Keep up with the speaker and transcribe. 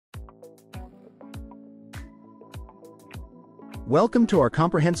Welcome to our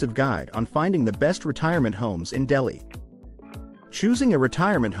comprehensive guide on finding the best retirement homes in Delhi. Choosing a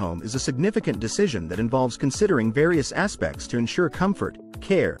retirement home is a significant decision that involves considering various aspects to ensure comfort,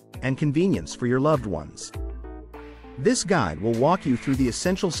 care, and convenience for your loved ones. This guide will walk you through the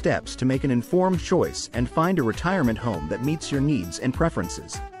essential steps to make an informed choice and find a retirement home that meets your needs and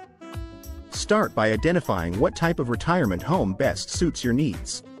preferences. Start by identifying what type of retirement home best suits your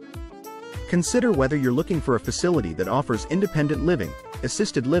needs. Consider whether you're looking for a facility that offers independent living,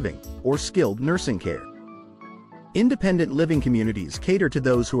 assisted living, or skilled nursing care. Independent living communities cater to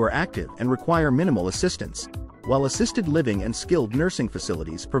those who are active and require minimal assistance, while assisted living and skilled nursing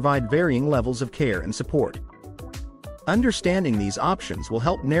facilities provide varying levels of care and support. Understanding these options will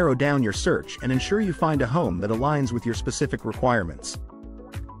help narrow down your search and ensure you find a home that aligns with your specific requirements.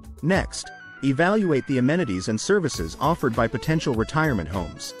 Next, evaluate the amenities and services offered by potential retirement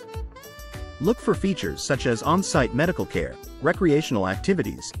homes. Look for features such as on-site medical care, recreational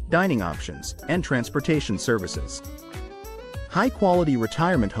activities, dining options, and transportation services. High-quality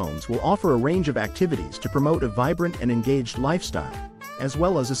retirement homes will offer a range of activities to promote a vibrant and engaged lifestyle, as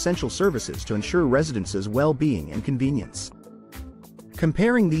well as essential services to ensure residents' well-being and convenience.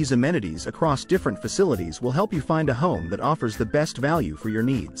 Comparing these amenities across different facilities will help you find a home that offers the best value for your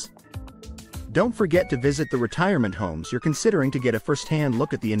needs. Don't forget to visit the retirement homes you're considering to get a first-hand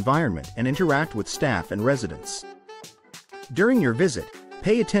look at the environment and interact with staff and residents. During your visit,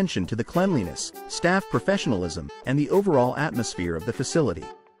 pay attention to the cleanliness, staff professionalism, and the overall atmosphere of the facility.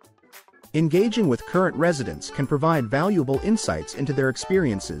 Engaging with current residents can provide valuable insights into their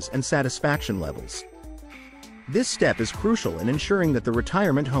experiences and satisfaction levels. This step is crucial in ensuring that the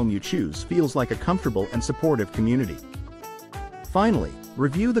retirement home you choose feels like a comfortable and supportive community. Finally,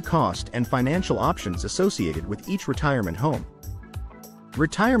 review the cost and financial options associated with each retirement home.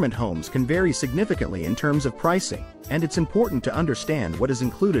 Retirement homes can vary significantly in terms of pricing, and it's important to understand what is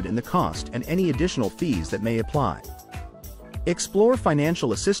included in the cost and any additional fees that may apply. Explore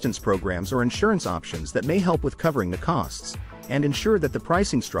financial assistance programs or insurance options that may help with covering the costs, and ensure that the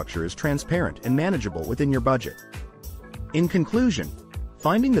pricing structure is transparent and manageable within your budget. In conclusion,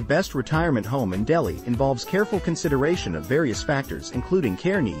 finding the best retirement home in Delhi involves careful consideration of various factors including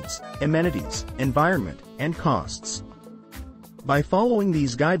care needs, amenities, environment, and costs. By following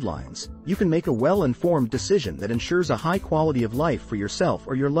these guidelines, you can make a well-informed decision that ensures a high quality of life for yourself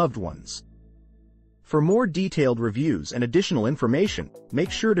or your loved ones. For more detailed reviews and additional information, make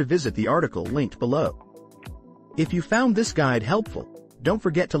sure to visit the article linked below. If you found this guide helpful, don't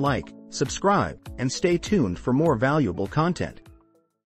forget to like, subscribe, and stay tuned for more valuable content.